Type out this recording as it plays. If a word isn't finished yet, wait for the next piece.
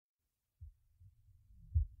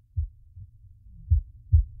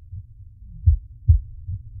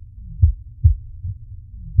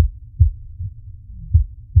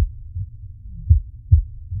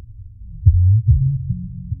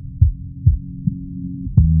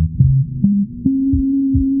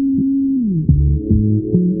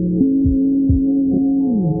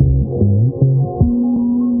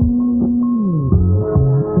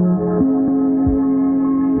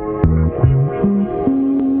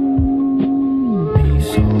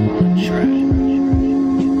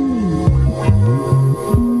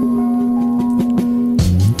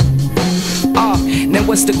Now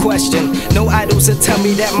what's the question? No idols will tell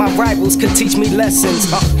me that my rivals could teach me lessons.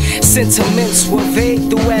 Sentiments were vague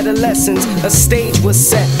through adolescence. A stage was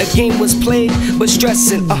set, a game was played, but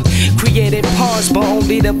stressing. Created pawns, but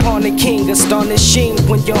only the pawn the king. Astonishing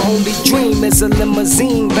when your only dream is a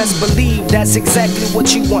limousine. Best believe that's exactly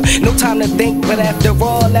what you want. No time to think, but after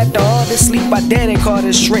all the sleep, I dare they call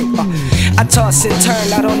it shrink. I toss and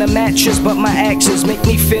turn out on the mattress, but my actions make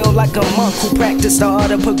me feel like a monk who practiced the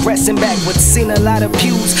art of progressing backwards. Seen a lot of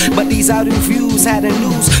views, but these outer views had the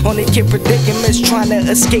news on the kid predicaments trying to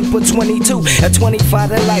escape a 22, a 25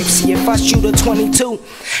 to life. See, if I shoot a 22,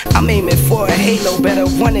 I'm aiming for a halo. Better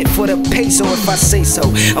run it for the peso if I say so.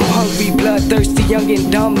 I'm hungry, bloodthirsty, young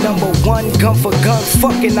and dumb. Number one, gun for gun.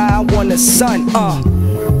 Fucking I want a son.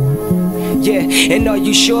 Yeah, and are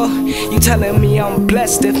you sure? You telling me I'm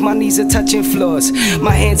blessed if my knees are touching floors.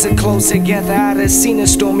 My hands are close together, I done seen a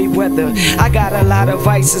stormy weather. I got a lot of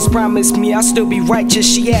vices, promise me I'll still be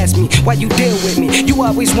righteous. She asked me, why you deal with me? You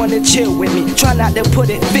always wanna chill with me. Try not to put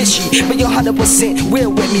it fishy, but you're 100%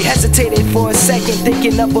 real with me. Hesitated for a second,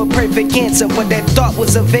 thinking of a perfect answer, but that thought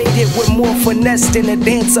was evaded with more finesse than a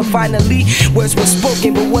dancer. Finally, words were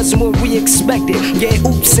spoken, but wasn't what we expected. Yeah,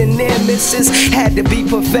 oops and near misses had to be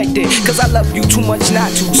perfected, cause I love you too much not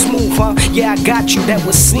to. Smooth, huh? Yeah, I got you, that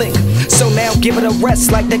was slick. So now give it a rest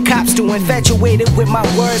like the cops do. Infatuated with my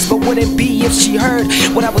words, but would it be if she heard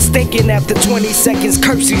what I was thinking after 20 seconds?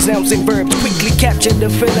 Curses, nouns and verbs quickly captured the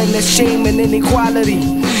feeling of shame and inequality.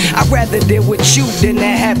 I'd rather deal with you than to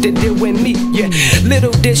have to deal with me. Yeah,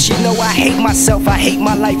 little did she know I hate myself, I hate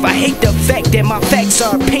my life. I hate the fact that my facts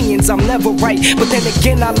are opinions, I'm never right. But then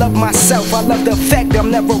again, I love myself, I love the fact that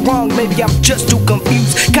I'm never wrong. Maybe I'm just too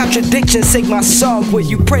confused. Contradictions sing my song. Will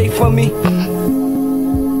you pray for me?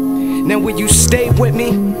 Now will you stay with me?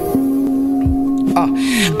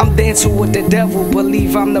 I'm dancing with the devil,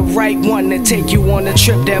 believe I'm the right one to take you on a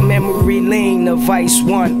trip down memory lane of Vice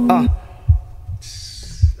 1.